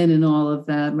fit in and all of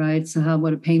that, right? So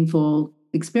what a painful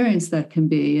experience that can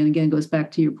be. And again, it goes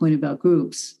back to your point about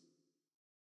groups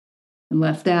and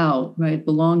left out, right?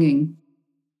 Belonging.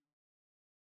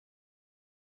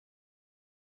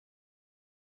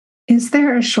 Is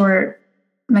there a short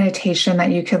meditation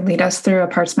that you could lead us through, a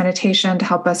parts meditation, to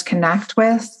help us connect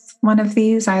with one of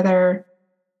these, either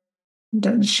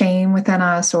shame within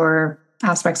us or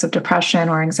aspects of depression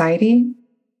or anxiety?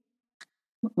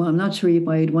 Well, I'm not sure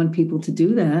I'd want people to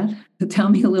do that. Tell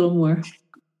me a little more.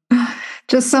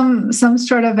 Just some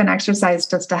sort of an exercise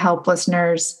just to help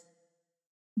listeners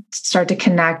start to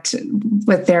connect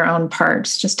with their own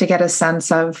parts, just to get a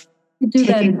sense of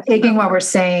taking what we're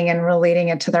saying and relating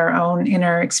it to their own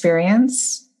inner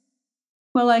experience.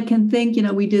 Well, I can think,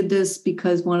 we did this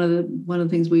because one of the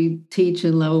things we teach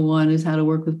in level 1 is how to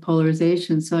work with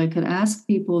polarization. So I could ask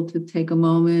people to take a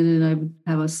moment, and I would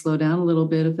have us slow down a little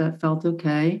bit if that felt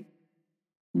okay.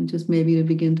 And just maybe to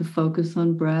begin to focus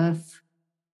on breath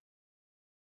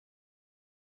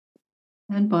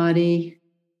and body,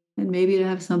 and maybe to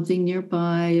have something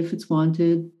nearby if it's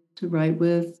wanted to write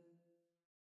with.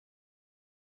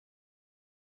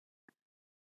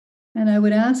 And I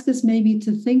would ask us maybe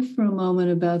to think for a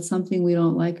moment about something we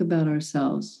don't like about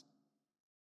ourselves.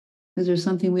 Is there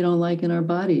something we don't like in our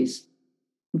bodies,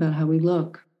 about how we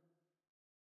look?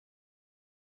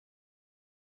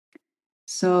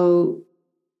 So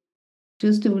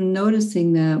just in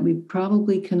noticing that, we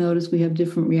probably can notice we have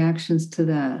different reactions to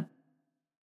that.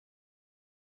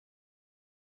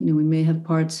 We may have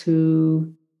parts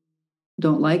who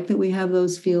don't like that we have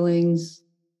those feelings.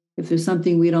 If there's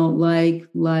something we don't like,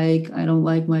 I don't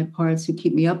like my parts who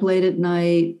keep me up late at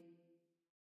night.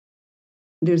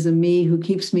 There's a me who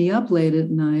keeps me up late at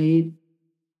night,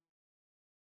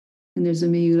 and there's a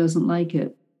me who doesn't like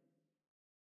it.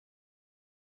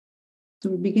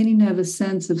 So we're beginning to have a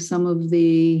sense of some of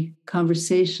the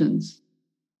conversations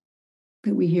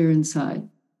that we hear inside.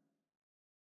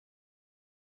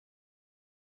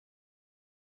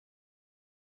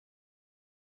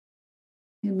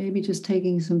 And maybe just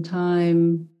taking some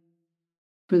time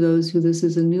for those who this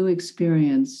is a new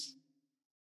experience,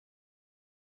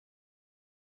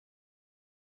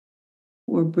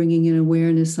 or bringing in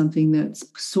awareness, something that's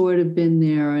sort of been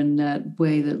there in that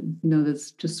way that, that's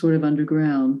just sort of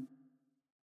underground.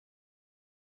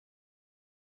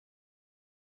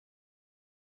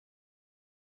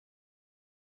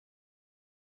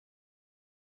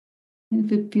 And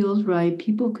if it feels right,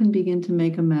 people can begin to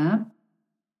make a map,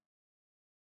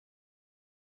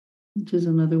 which is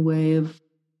another way of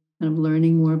kind of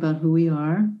learning more about who we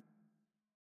are.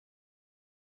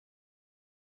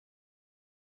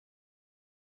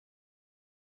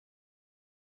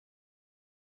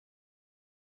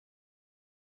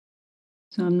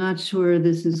 So I'm not sure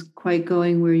this is quite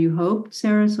going where you hoped,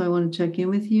 Sarah, so I want to check in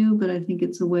with you, but I think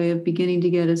it's a way of beginning to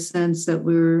get a sense that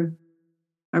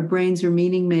our brains are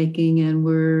meaning making, and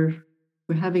we're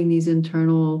having these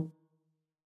internal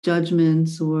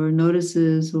judgments or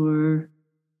notices or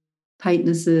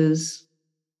tightnesses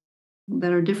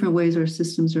that are different ways our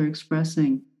systems are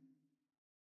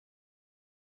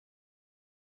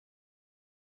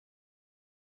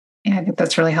I think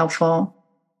that's really helpful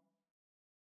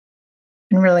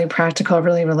and really practical,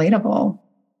 really relatable.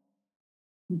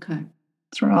 Okay.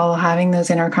 So we're all having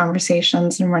those inner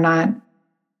conversations and we're not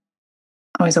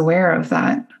always aware of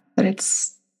that, but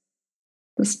it's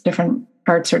just different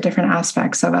parts or different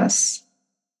aspects of us.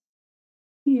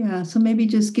 Yeah. So maybe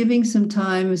just giving some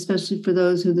time, especially for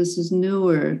those who this is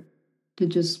newer, to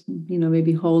just,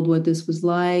 maybe hold what this was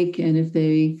like. And if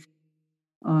they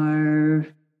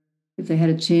had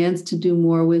a chance to do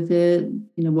more with it,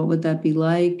 what would that be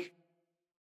like?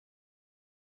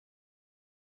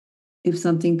 If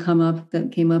something came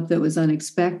up that was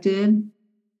unexpected,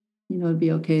 it'd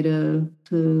be okay to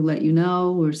let you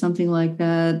know or something like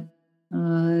that.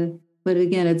 But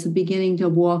again, it's a beginning to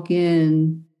walk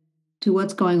in to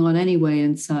what's going on anyway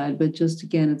inside. But just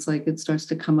again, it's like it starts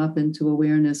to come up into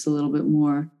awareness a little bit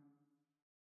more.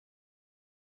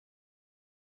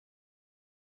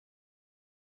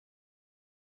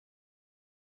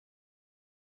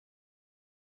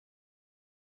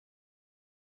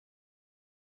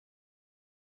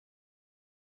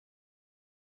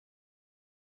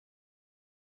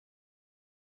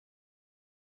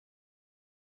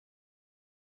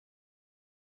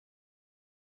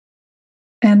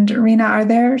 And Rena, are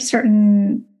there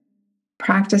certain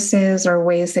practices or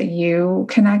ways that you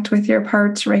connect with your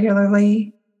parts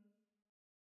regularly?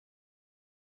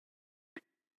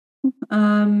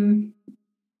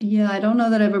 Yeah, I don't know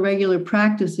that I have a regular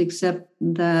practice except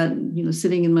that,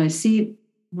 sitting in my seat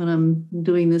when I'm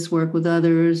doing this work with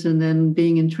others and then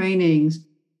being in trainings,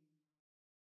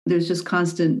 there's just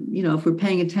constant, if we're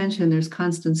paying attention, there's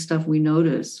constant stuff we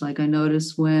notice. Like I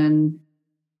notice when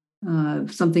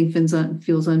something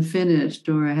feels unfinished,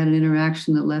 or I had an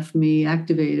interaction that left me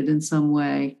activated in some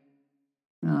way.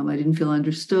 I didn't feel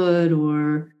understood,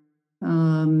 or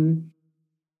um,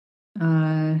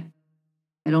 uh,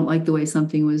 I don't like the way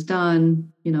something was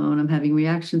done, and I'm having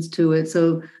reactions to it.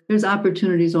 So there's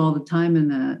opportunities all the time in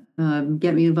that.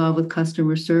 Get me involved with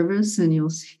customer service, and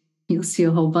you'll see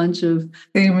a whole bunch of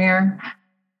Same here.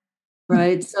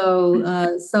 right. So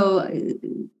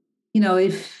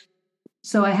if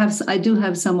so, I do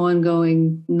have some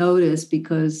ongoing notice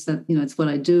because that it's what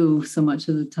I do so much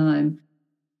of the time.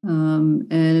 And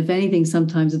if anything,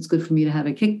 sometimes it's good for me to have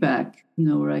a kickback,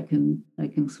 where I can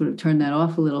sort of turn that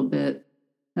off a little bit.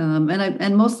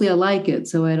 And mostly I like it,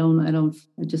 so I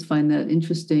just find that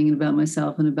interesting about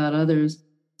myself and about others.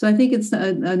 So I think it's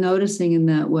a noticing in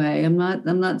that way. I'm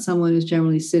not someone who's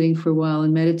generally sitting for a while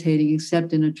and meditating,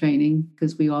 except in a training,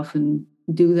 because we often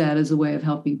do that as a way of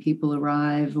helping people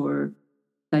arrive or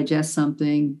digest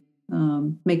something.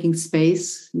 Making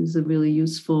space is a really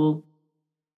useful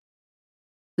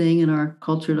thing, and our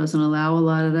culture doesn't allow a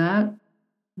lot of that.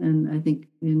 And I think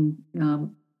being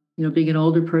an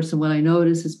older person, what I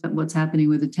notice is what's happening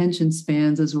with attention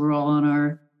spans as we're all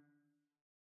on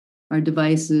our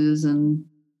devices, and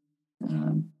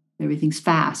everything's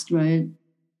fast, right?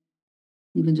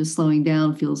 Even just slowing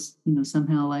down feels,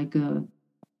 somehow like a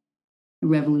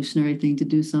revolutionary thing to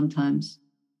do sometimes.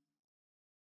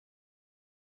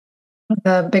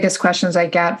 The biggest questions I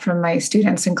get from my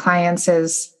students and clients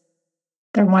is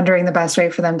they're wondering the best way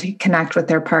for them to connect with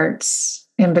their parts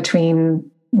in between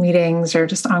meetings or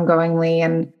just ongoingly.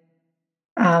 And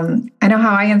I know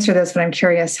how I answer this, but I'm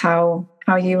curious how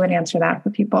you would answer that for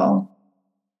people.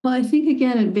 Well, I think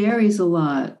again, it varies a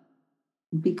lot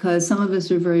because some of us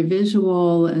are very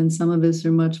visual and some of us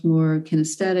are much more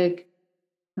kinesthetic.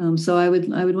 So I would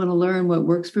want to learn what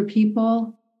works for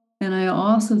people. And I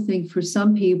also think for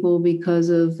some people, because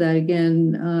of that,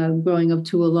 again, growing up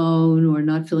too alone or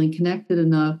not feeling connected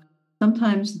enough,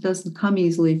 sometimes it doesn't come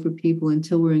easily for people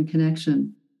until we're in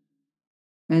connection.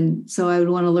 And so I would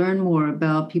want to learn more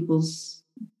about people's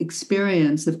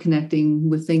experience of connecting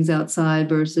with things outside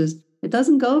versus it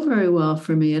doesn't go very well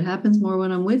for me. It happens more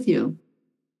when I'm with you.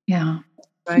 Yeah.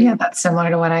 Yeah, Right. that's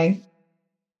similar to what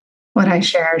I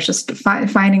share is just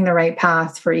finding the right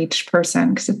path for each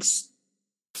person because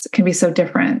it can be so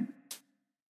different.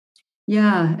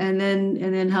 Yeah, and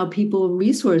then how people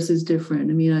resource is different.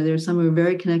 I mean, there's some who are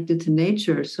very connected to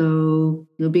nature, so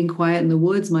being quiet in the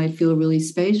woods might feel really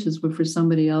spacious, but for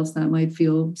somebody else that might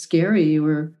feel scary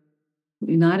or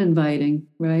not inviting,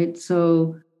 right?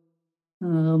 So,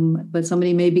 but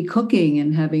somebody may be cooking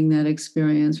and having that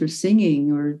experience, or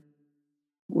singing,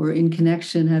 or in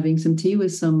connection, having some tea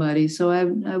with somebody. So I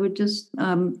would just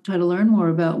try to learn more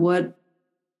about what.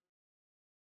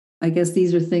 I guess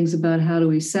these are things about how do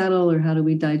we settle, or how do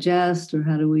we digest, or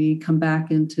how do we come back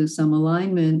into some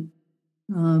alignment,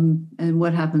 and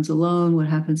what happens alone, what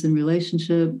happens in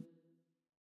relationship.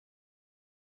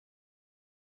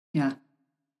 Yeah.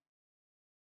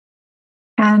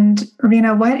 And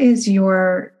Rina, what is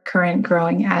your current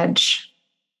growing edge?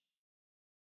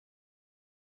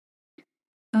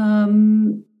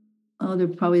 There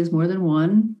probably is more than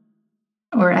one.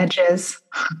 Or edges,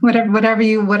 whatever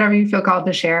you feel called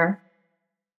to share.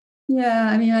 Yeah,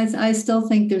 I mean, I still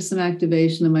think there's some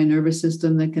activation of my nervous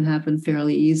system that can happen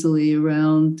fairly easily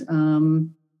around.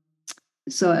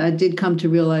 So I did come to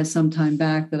realize some time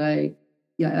back that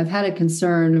I've had a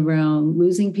concern around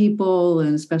losing people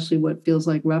and especially what feels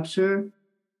like rupture.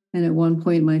 And at one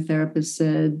point, my therapist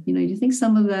said, do you think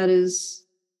some of that is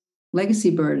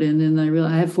legacy burden? And I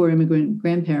realized I have 4 immigrant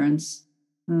grandparents.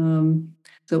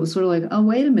 So it was sort of like, oh,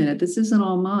 wait a minute, this isn't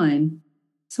all mine.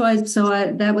 So I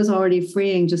that was already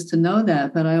freeing just to know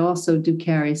that, but I also do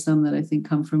carry some that I think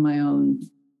come from my own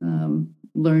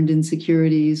learned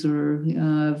insecurities or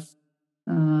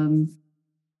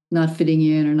not fitting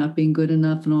in or not being good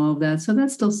enough and all of that. So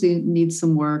that still needs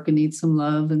some work and needs some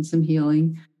love and some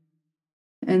healing.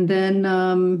 And then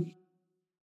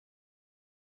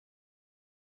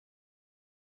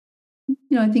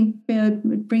I think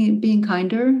being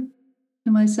kinder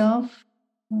to myself.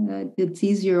 It's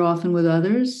easier often with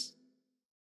others.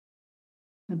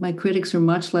 My critics are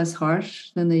much less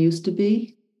harsh than they used to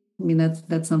be. I mean,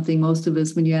 that's something most of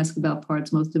us, when you ask about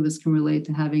parts, most of us can relate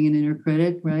to having an inner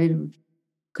critic, right? Or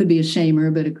could be a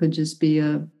shamer, but it could just be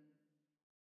a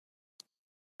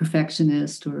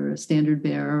perfectionist or a standard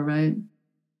bearer, right?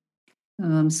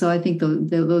 So I think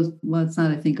those, well, it's not,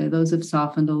 I think those have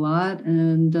softened a lot.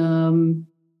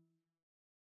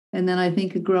 And then I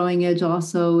think a growing edge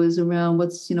also is around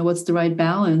what's the right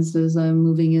balance as I'm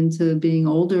moving into being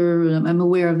older. I'm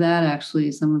aware of that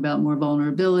actually, some about more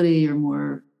vulnerability or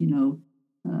more,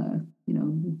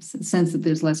 sense that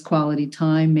there's less quality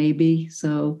time maybe.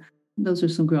 So those are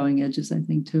some growing edges, I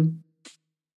think, too.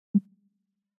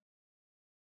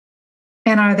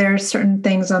 And are there certain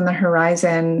things on the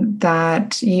horizon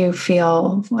that you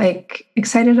feel like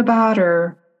excited about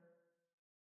or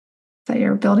that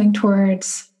you're building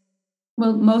towards?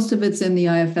 Well, most of it's in the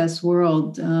IFS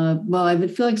world. Well, I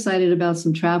would feel excited about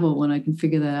some travel when I can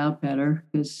figure that out better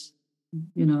because,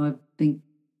 I think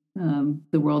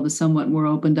the world is somewhat more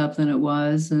opened up than it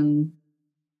was. And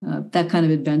that kind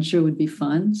of adventure would be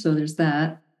fun. So there's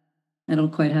that. I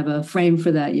don't quite have a frame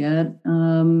for that yet.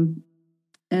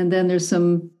 And then there's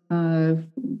some, I'm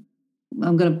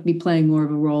going to be playing more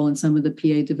of a role in some of the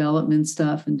PA development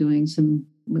stuff and doing some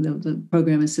with the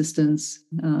program assistants,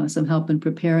 some help in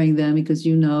preparing them because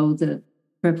that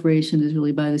preparation is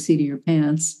really by the seat of your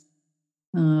pants.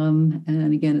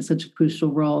 And again, it's such a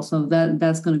crucial role. So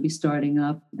that's going to be starting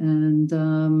up. And,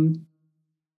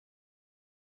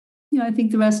 I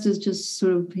think the rest is just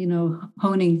sort of,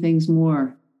 honing things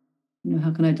more.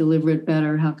 How can I deliver it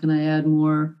better? How can I add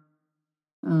more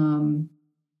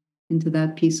into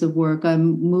that piece of work?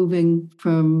 I'm moving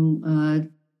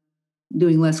from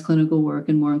doing less clinical work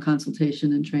and more in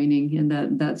consultation and training,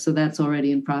 and that's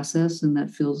already in process, and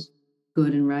that feels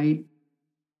good and right.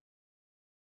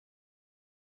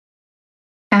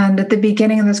 And at the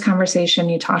beginning of this conversation,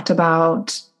 you talked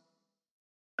about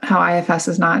how IFS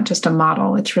is not just a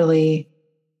model, it's really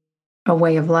a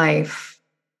way of life.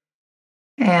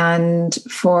 And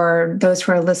for those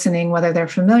who are listening, whether they're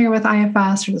familiar with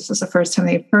IFS or this is the first time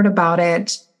they've heard about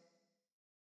it,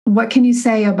 what can you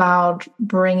say about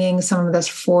bringing some of this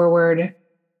forward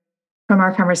from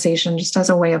our conversation just as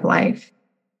a way of life?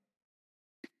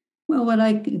 Well, what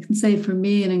I can say for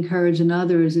me and encourage in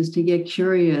others is to get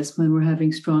curious when we're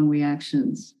having strong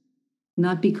reactions,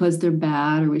 not because they're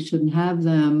bad or we shouldn't have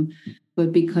them,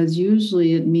 but because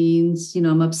usually it means,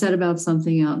 I'm upset about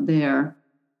something out there.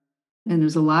 And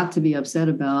there's a lot to be upset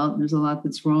about. There's a lot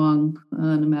that's wrong,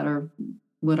 no matter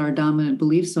what our dominant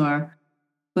beliefs are.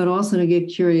 But also to get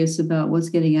curious about what's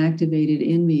getting activated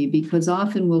in me, because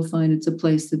often we'll find it's a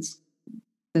place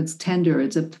that's tender.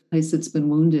 It's a place that's been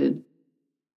wounded.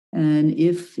 And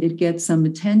if it gets some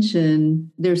attention,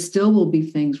 there still will be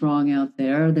things wrong out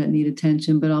there that need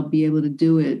attention, but I'll be able to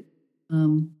do it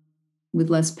with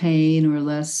less pain or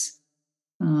less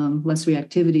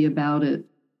reactivity about it.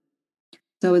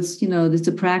 So it's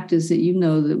a practice that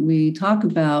that we talk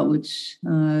about, which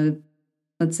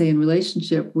let's say in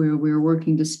relationship where we're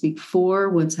working to speak for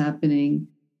what's happening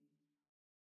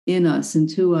in us and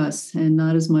to us and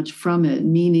not as much from it.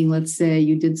 Meaning, let's say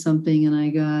you did something and I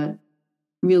got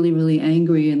really, really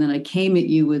angry and then I came at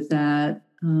you with that.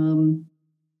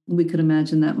 We could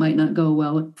imagine that might not go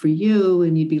well for you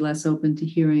and you'd be less open to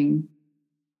hearing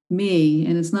me.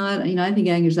 And it's not, I think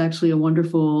anger is actually a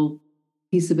wonderful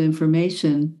piece of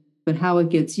information, but how it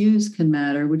gets used can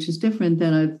matter, which is different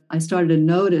than I started to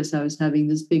notice I was having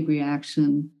this big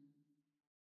reaction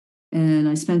And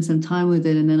I spent some time with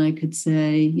it, and then I could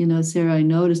say, Sarah, I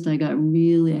noticed I had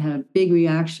a big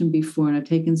reaction before, and I've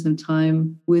taken some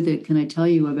time with it. Can I tell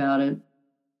you about it?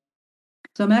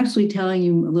 So I'm actually telling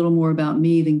you a little more about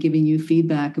me than giving you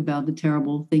feedback about the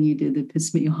terrible thing you did that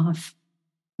pissed me off.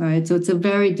 All right. So it's a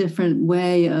very different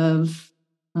way of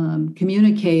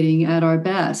communicating at our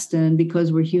best. And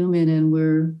because we're human and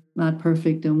we're not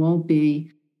perfect and won't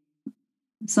be,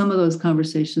 some of those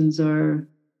conversations are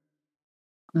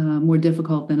more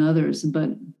difficult than others.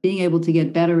 But being able to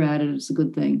get better at it is a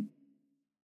good thing.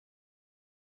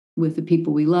 With the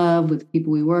people we love, with the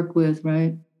people we work with,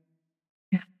 right?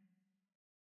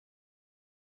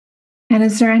 And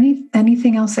is there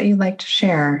anything else that you'd like to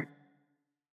share?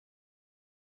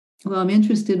 Well, I'm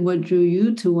interested in what drew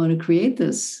you to want to create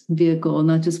this vehicle,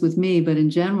 not just with me, but in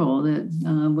general,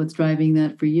 what's driving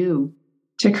that for you?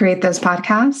 To create this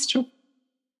podcast?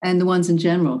 And the ones in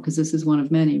general, because this is one of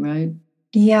many, right?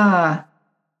 Yeah.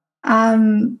 As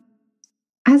an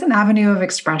avenue of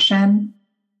expression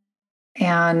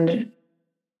and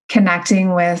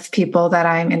connecting with people that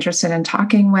I'm interested in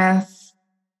talking with,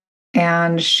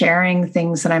 and sharing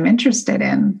things that I'm interested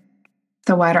in,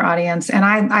 the wider audience. And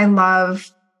I love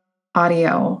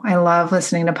audio. I love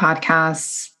listening to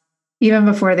podcasts. Even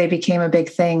before they became a big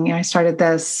thing, I started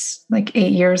this like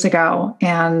 8 years ago.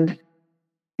 And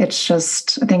it's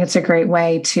just, I think it's a great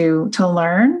way to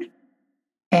learn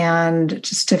and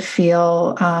just to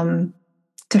feel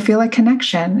a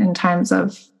connection in times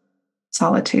of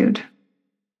solitude.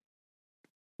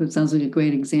 It sounds like a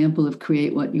great example of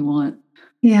create what you want.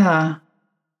 Yeah.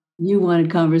 You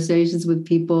wanted conversations with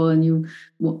people, and you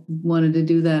wanted to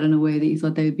do that in a way that you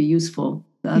thought they would be useful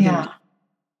to others. Yeah.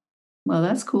 Well,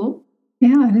 that's cool.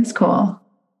 Yeah, it is cool.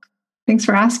 Thanks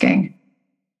for asking.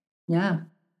 Yeah.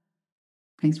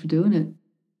 Thanks for doing it.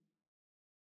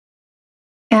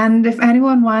 And if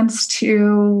anyone wants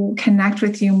to connect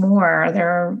with you more, are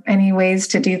there any ways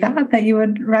to do that you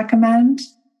would recommend?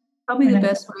 Probably the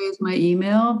best way is my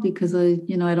email, because I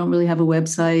don't really have a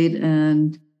website,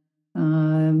 and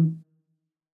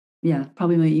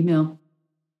probably my email.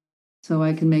 So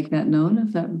I can make that known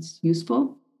if that was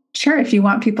useful. Sure, if you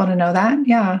want people to know that,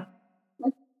 yeah.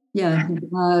 Yeah.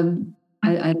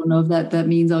 I don't know if that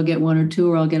means I'll get one or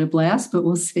two or I'll get a blast, but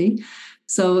we'll see.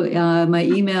 So my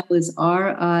email is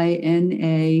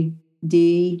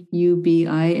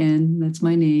RinaDubin, that's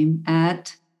my name,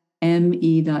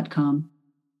 @me.com.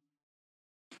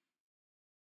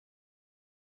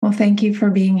 Well, thank you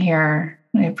for being here.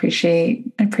 I appreciate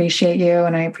you,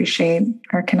 and I appreciate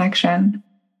our connection.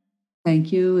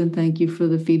 Thank you, and thank you for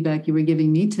the feedback you were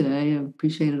giving me today. I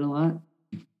appreciate it a lot.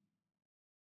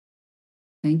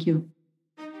 Thank you.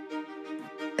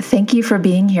 Thank you for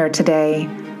being here today.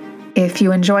 If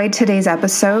you enjoyed today's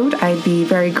episode, I'd be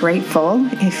very grateful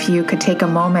if you could take a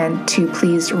moment to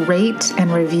please rate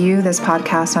and review this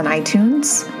podcast on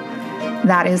iTunes.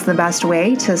 That is the best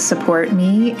way to support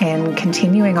me in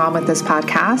continuing on with this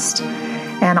podcast,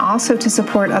 and also to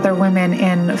support other women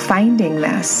in finding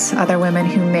this, other women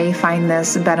who may find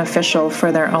this beneficial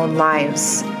for their own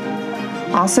lives.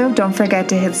 Also, don't forget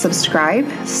to hit subscribe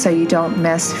so you don't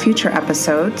miss future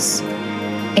episodes.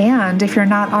 And if you're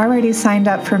not already signed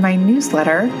up for my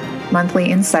newsletter, Monthly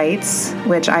Insights,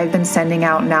 which I've been sending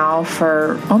out now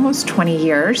for almost 20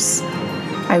 years,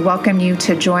 I welcome you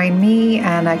to join me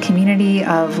and a community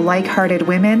of like-hearted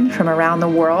women from around the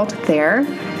world there.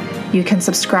 You can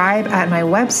subscribe at my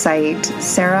website,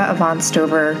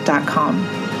 sarahavansdover.com.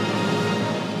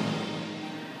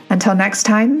 Until next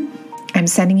time, I'm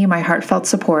sending you my heartfelt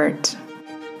support.